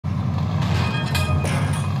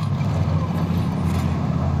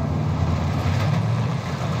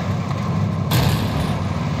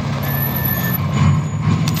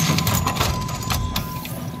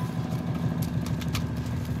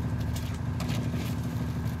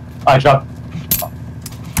I dropped.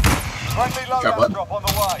 Drop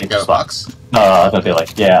what? You got a box? No, I was gonna be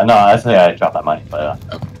like, yeah, no, I say I dropped that money, but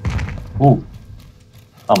okay. Ooh,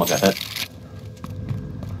 almost got hit.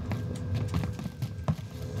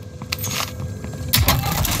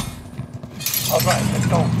 Alright, let's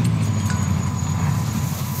go.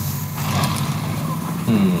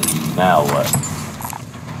 Now what?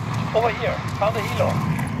 Over here, found the helo.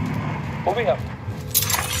 Moving up.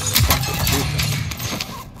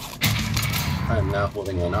 I am now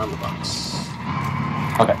holding an armor box.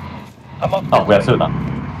 Okay. I'm up. Oh, we have two of them.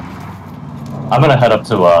 I'm gonna head up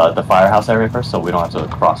to the firehouse area first, so we don't have to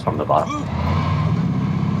cross from the bottom.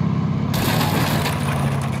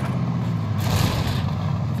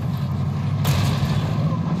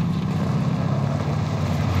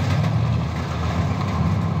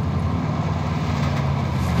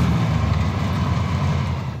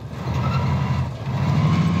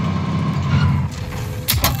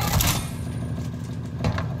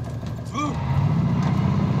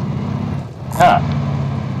 Ah.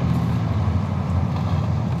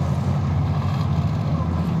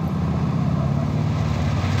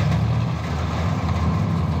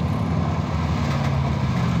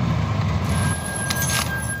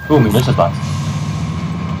 Ooh, munitions box.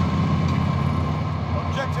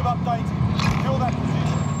 Objective updated. Secure that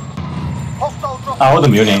position. Hostile drop. Oh, the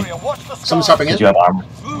muni. Watch the Someone's dropping in. Did you have armor?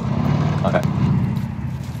 Okay.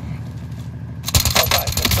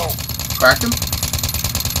 Alright, let's go. Cracked him?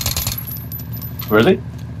 Where is he?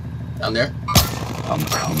 Down there. I'm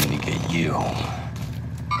coming to get you.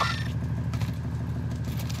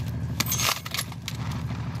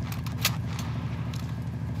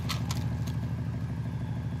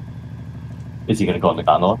 Is he gonna go in the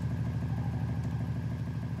gondola?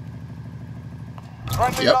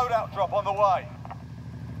 Friendly Yep. loadout drop on the way.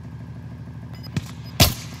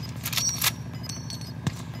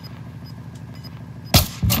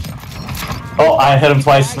 Oh, I hit him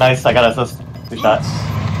twice. Nice, I got assist. Two shots.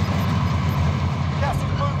 Gas is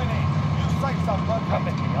moving in. Use safe zone. Come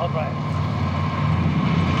with me, alright.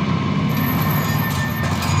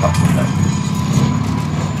 Oh, okay.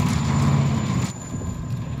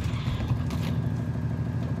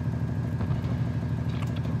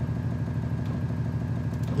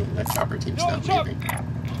 That chopper team's not leaving.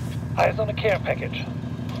 Eyes on the care package.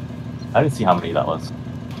 I didn't see how many that was.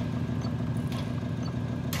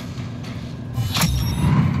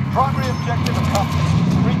 Primary objective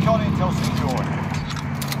accomplished. Recon intel secured.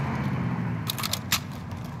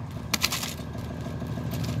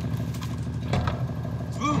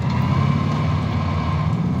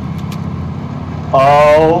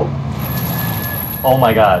 Oh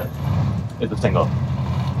my god. It's a single.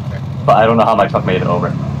 But I don't know how my truck made it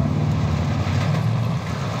over.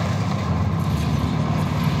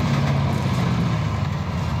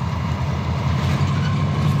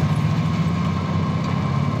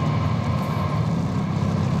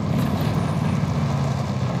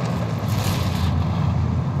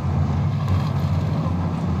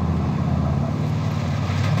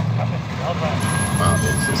 Wow,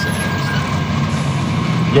 this is interesting.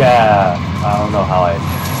 Yeah, I don't know how I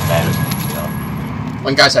managed, you know.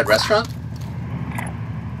 One guy's at restaurant.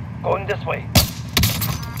 Going this way.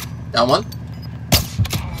 Down one.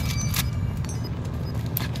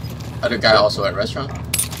 Other guy also at restaurant.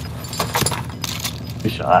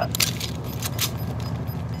 Good shot.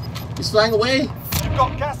 He's flying away. You've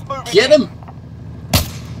got gas moving. Get him!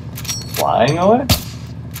 Flying away?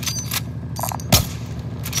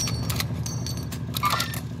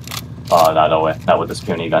 Oh, no way. Not with this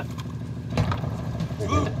puny gun.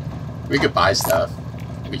 We could buy stuff.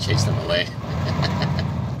 We chase them away.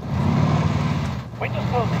 Windows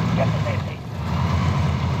closing. Get to safety.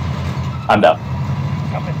 I'm down.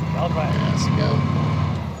 Come with me, alright. Yeah, let's go.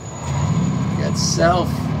 Get self.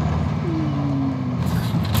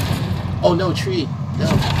 Oh no, tree. No.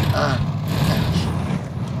 Ah.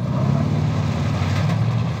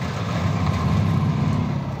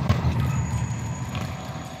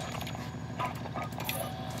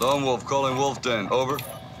 Lone Wolf calling Wolf Den. Over.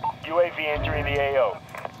 UAV entering the AO.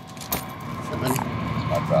 Shipman.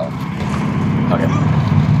 My problem. Okay.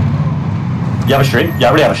 You have a streak? Yeah, I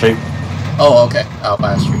already have a streak. Oh, okay. I'll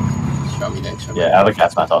buy a streak. Show me then. Show me. Yeah, I have a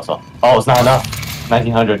gas mask also. Oh, it's not enough.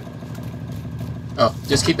 1900. Oh,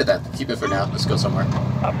 just keep it then. Keep it for now. Let's go somewhere.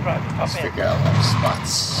 Upfront, up Let's in. figure out our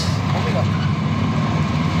spots. Moving up.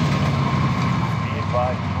 Be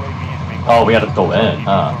advised, UAV is being... Oh, we had to go in,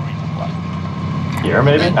 huh? Here,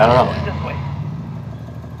 maybe? I don't know. This way.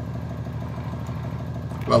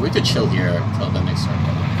 Well, we could chill here until the next turn.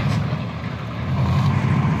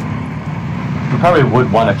 We probably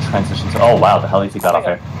would want to transition to... Oh, wow, the hell he got off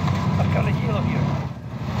here. I've got a helo here.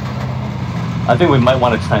 I think we might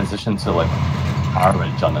want to transition to like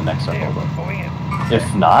orange on the next There, circle. Though. going in.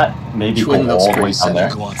 If not, maybe Twin go looks all the way pretty down there.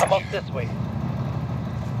 centric. I'm out this way.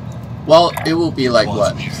 Well, it will be like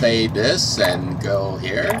what? Play this and go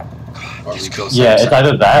here? Or we go Yeah, it's side.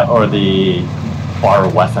 either that or the far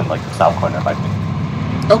west and like the south corner, I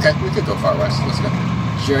think. Okay, we could go far west. Let's go.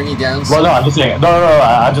 Journey down. Well, no, I'm just saying. No,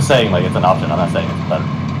 I'm just saying like it's an option. I'm not saying it's better.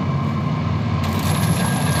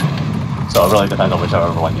 So it really depends on whichever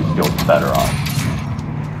one you feel better on.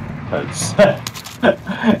 Because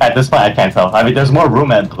at this point, I can't tell. I mean, there's more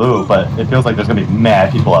room at blue, but it feels like there's gonna be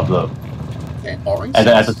mad people at blue. Okay, orange. And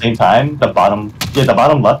then at the same time, the bottom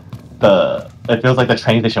left, it feels like the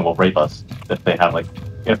train station will rape us if they have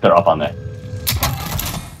if they're up on there.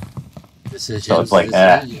 Decisions, So it's like,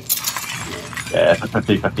 yeah, it's a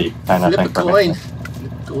 50-50 kind of Flip a thing for coin. me.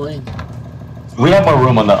 Flip a coin. We have more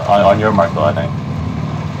room on your mark though, I think.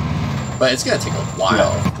 But it's gonna take a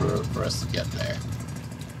while for us to get there.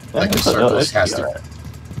 Like the It's- circles it's has alright.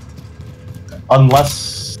 to.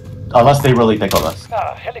 Unless they really think of us,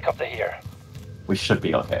 Ah, helicopter here. we should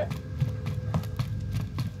be okay.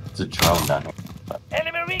 It's a drone down here.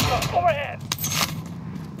 Enemy recon overhead.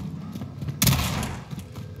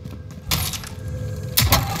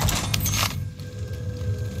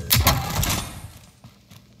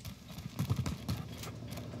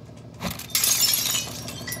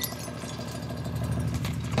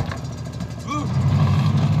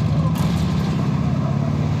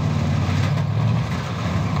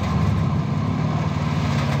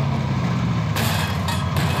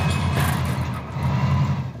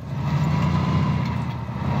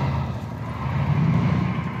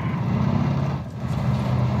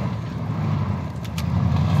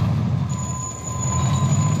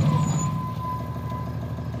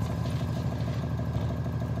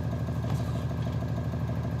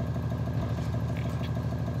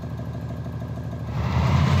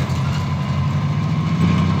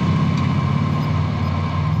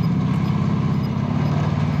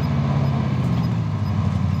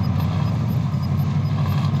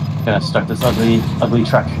 Gonna start this ugly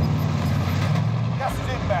truck. Gas is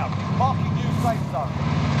inbound. Marking new safe zone.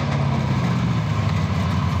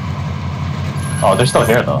 Oh, they're still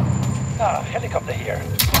here though. Ah, helicopter here.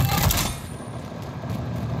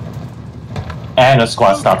 And a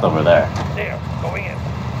squad stopped over there. There, going in.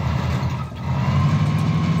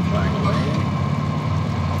 Flying away.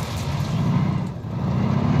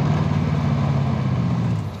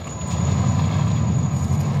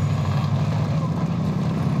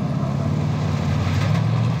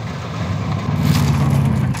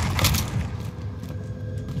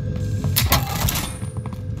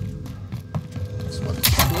 This one is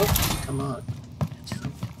trophy. Come on.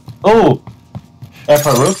 Oh,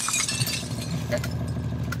 airport roof.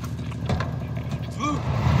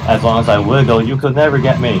 As long as I wiggle, you could never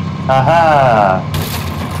get me. Haha!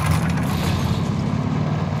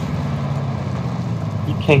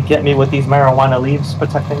 You can't get me with these marijuana leaves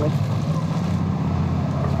protecting me.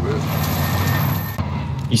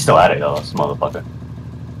 He's still at it though, this motherfucker.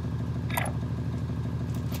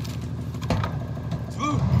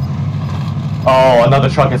 Oh, another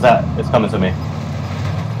truck is coming to me.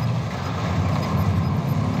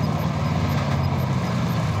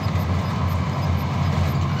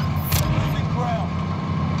 Losing ground.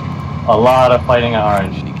 A lot of fighting at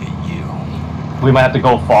orange. We might have to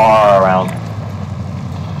go far around.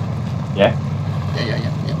 Yeah? Yeah.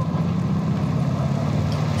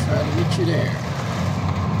 Try to meet you there.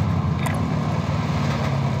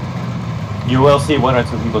 You will see one or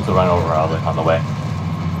two people to run over on the way.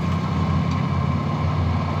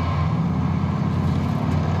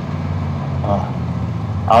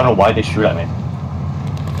 I don't know why they shoot at me.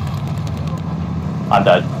 I'm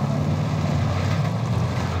dead.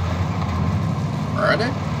 Where are they?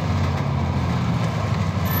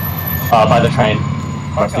 By the train.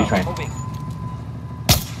 Mark Rusty out, train. moving.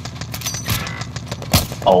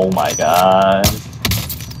 Oh my god.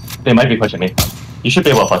 They might be pushing me. You should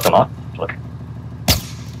be able to fuck them up. Actually.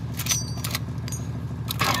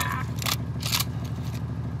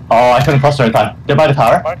 Oh, I couldn't cluster in time. They're by the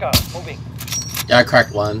tower? Mark out, moving. Yeah, I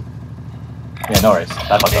cracked one. Yeah, no worries.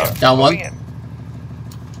 That fucked There, up. Down one. going in.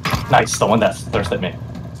 Nice, the one that's thirsted me.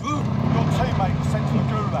 Your teammate was sent to the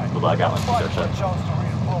gulag. Ooh, I got one. Fight They're for a shit. chance to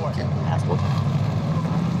redeploy. Okay. Asshole.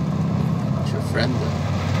 It's your friend then.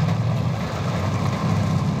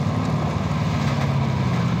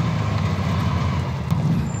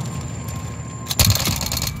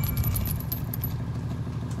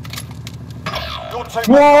 Your teammate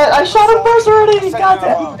What? I shot him first already! Send God you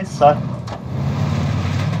damn. home. I suck.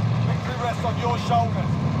 Victory rests on your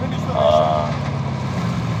shoulders. Finish the mission.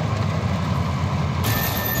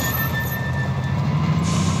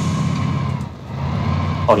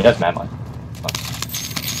 Oh, he has man line.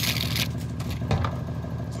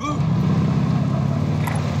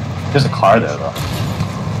 There's a car there, though.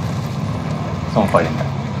 Someone fighting there.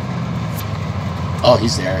 Oh,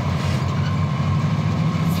 he's there.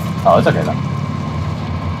 Oh, it's okay, then.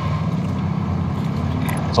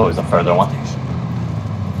 It's always a further one.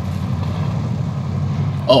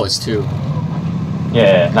 Oh, it's two.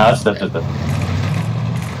 Yeah, no, that's the...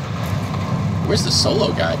 Where's the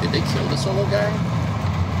solo guy? Did they kill the solo guy?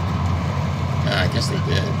 I guess they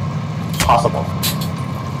did. Possible.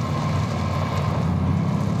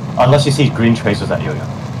 Unless you see green tracers at you, yeah.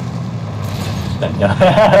 Then,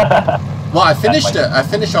 yeah. Well, I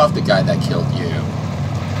finished off the guy that killed you.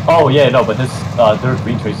 Oh, yeah, no, but this, there were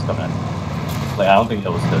green tracers coming in. Like, I don't think it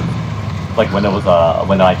was the... Like, when it was,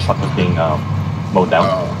 when my truck was being, mowed down.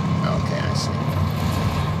 Oh, okay, I see.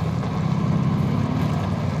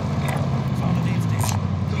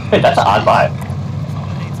 Hey, that's an odd vibe.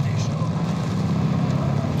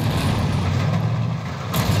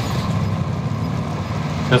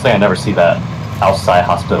 Just like I never see that outside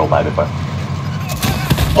hospital vibe before.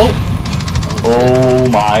 Oh! Oh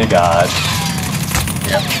my god.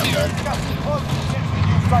 Yep, I'm done.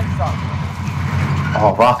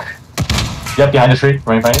 Oh, rock. Yep, behind the tree,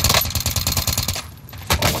 right in front of you.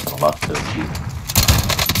 Oh, what's on the left?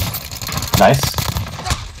 Nice.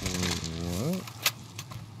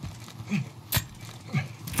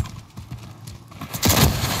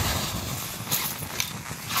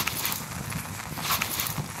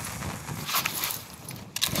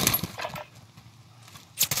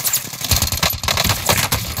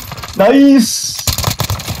 Nice!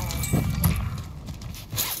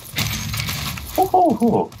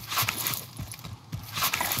 Oh.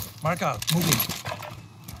 Mark out, moving.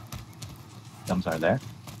 Thumbs are there.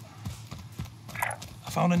 I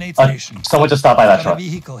found an aid station. Someone just stopped by that Got truck. a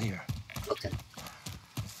vehicle here. Okay.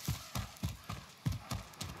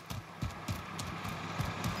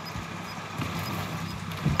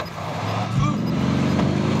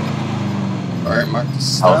 Alright, mark the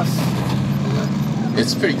stuff.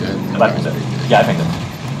 It's pretty good. I think it. Yeah, I think it.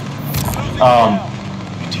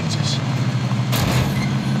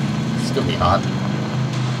 It's gonna be hot.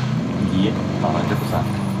 Yeah,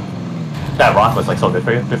 100%. That rock was like so good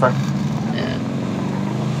for you before? Yeah.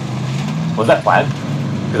 Was that planned?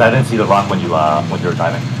 Because I didn't see the rock when you were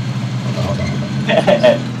driving. Hold on.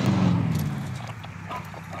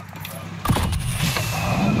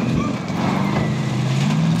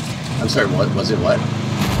 I'm sorry, what? Was it what?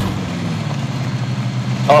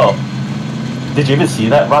 Oh. Did you even see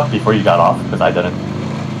that rock before you got off? Because I didn't.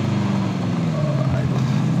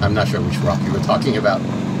 I'm not sure which rock you were talking about.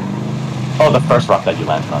 Oh, the first rock that you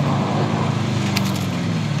landed on.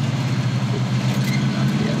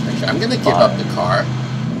 I'm gonna give up the car.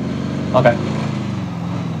 Okay.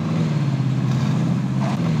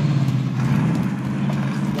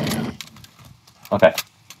 Okay.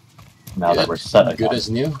 Now that we're set again. Good as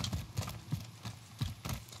new.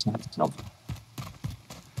 Nope.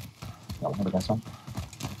 No, what did I say?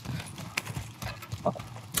 Okay.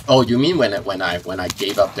 Oh, you mean when I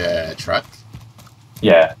gave up the truck?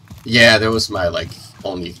 Yeah. Yeah, that was my like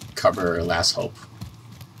only cover last hope.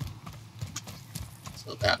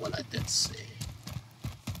 So that one I did see.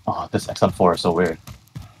 Oh, this XM4 is so weird.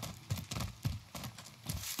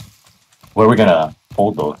 Where are we gonna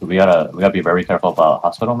hold though? We gotta be very careful about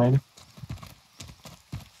hospital maybe.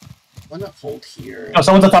 Why not hold here? Oh,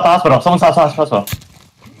 someone's at top of hospital. Someone's at top of hospital.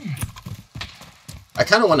 I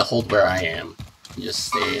kind of want to hold where I am. Just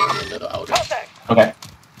stay a little outer. Okay.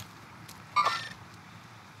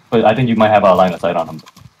 But I think you might have a line of sight on him.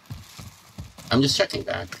 I'm just checking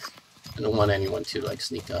back. I don't want anyone to like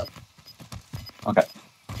sneak up. Okay.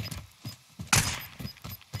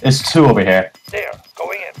 It's two over here. There,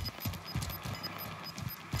 going in.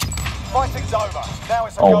 Fighting's over. Now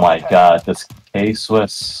it's a Oh go my ahead. god, this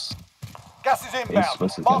K-Swiss. Gas is inbound.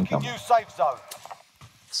 Swiss is Marking incoming. new safe zone.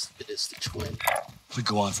 It is the twin. We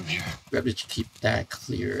go on from here. Remember to keep that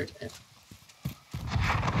cleared. And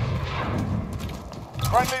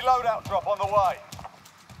Friendly loadout drop on the way.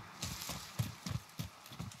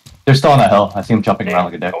 They're still on that hill. I see him jumping around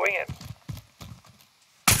like a dick. Going in.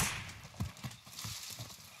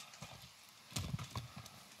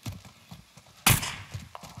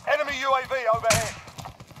 Enemy UAV overhead.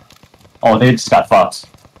 Oh, they just got fucked.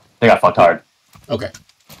 They got fucked hard. okay.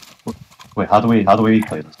 Wait, how do we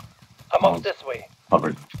play this? I'm up this way.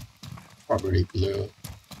 Covered. Property blue.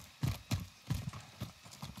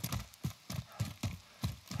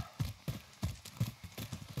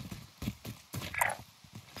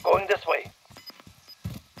 this way.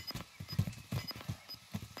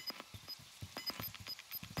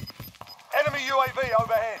 Enemy UAV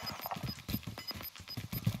overhead.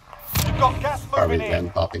 You've got gas Probably moving them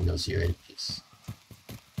in. popping those UAVs.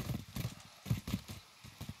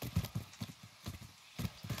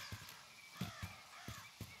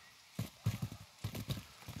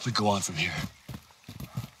 We go on from here.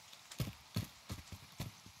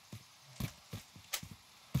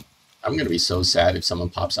 I'm gonna be so sad if someone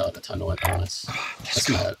pops out a tunnel at us. That's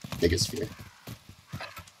my biggest fear.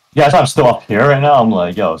 Yeah, so I'm still up here right now. I'm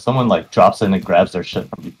like, yo, if someone like drops in and grabs their shit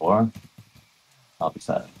from before, I'll be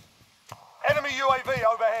sad. Enemy UAV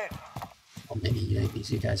overhead. How many UAVs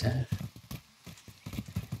you guys have?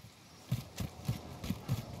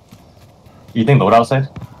 You think loadout safe?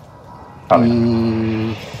 Probably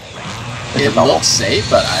not. It's It a double. looks safe,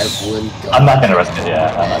 but I wouldn't go. I'm not gonna risk it, yeah.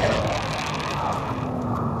 I'm not gonna.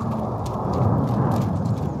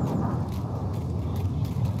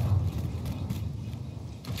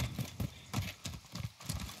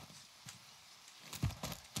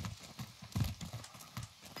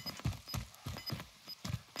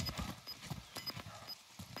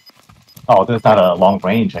 Oh, this is not a long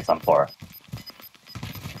range XM4.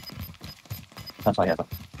 That's why he has a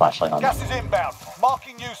flashlight on. Gas is inbound.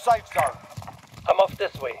 Marking new safe zone. I'm off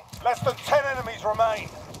this way. Less than 10 enemies remain.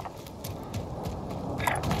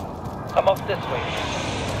 I'm off this way.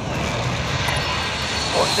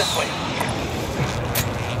 Going this way.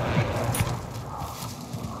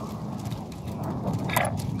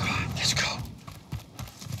 Let's go.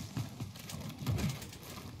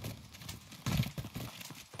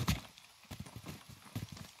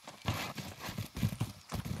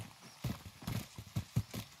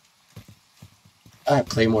 I have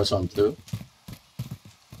claymores on blue.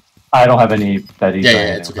 I don't have any Betty.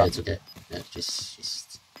 Yeah, it's okay, it's okay. Yeah,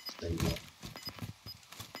 just let me know.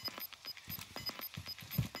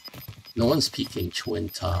 No one's peeking twin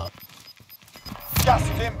top. Gas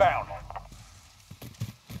is inbound.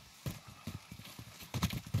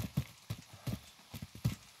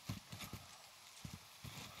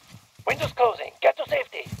 Windows closing. Get to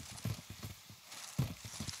safety.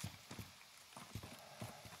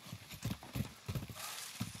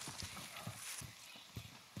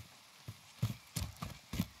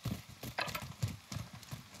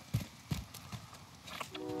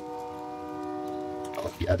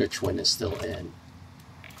 Oh, the other twin is still in.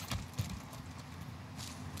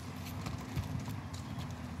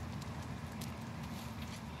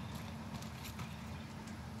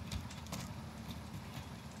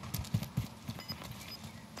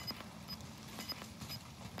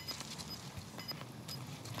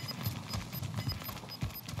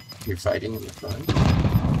 You're fighting in the front.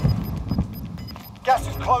 Gas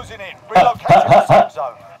is closing in. Relocating the safe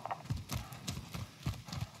zone.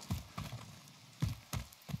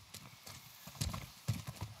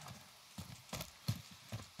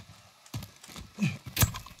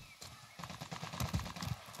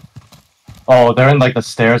 Oh, they're in like the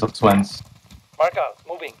stairs of twins. Mark out.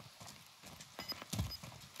 Moving.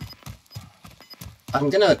 I'm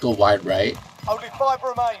gonna go wide right. Only 5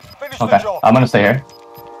 remain. Finish the Okay, job. I'm gonna stay here.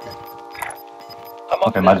 I'm off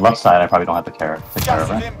Okay, my this left way. side I probably don't have to take care of, Gas is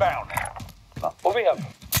right? inbound. Moving up.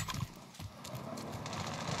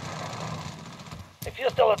 If you're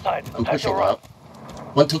still outside, I'm time to pushing run. up.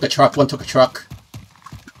 One took a truck, one took a truck.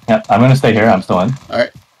 Yeah, I'm gonna stay here. I'm still in.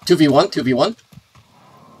 Alright. 2v1, 2v1.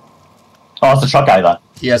 Oh, it's the truck guy then.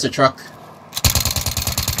 He has a truck.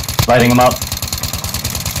 Lighting him up.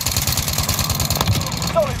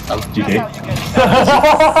 Solid. Oh, That's GG. how you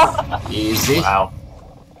get it. Easy. Wow.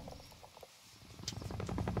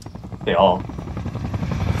 They all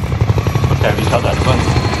have each other.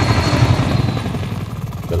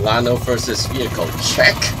 Milano versus vehicle.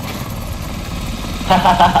 Check.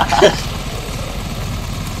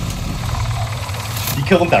 You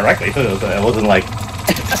killed him directly too, so it wasn't like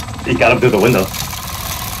he got him through the window.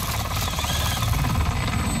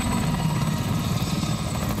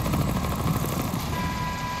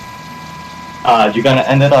 You gonna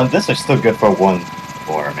end it on this or still good for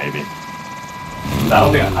 1-4 maybe? I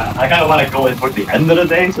don't think I kind of want to go in towards the end of the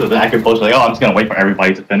day so that I can post like, oh, I'm just gonna wait for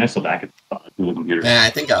everybody to finish so that I can do the computer. Yeah, I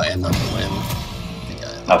think I'll end on the win.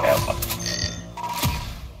 Okay.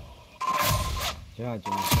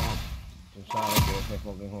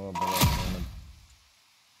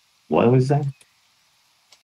 What was that?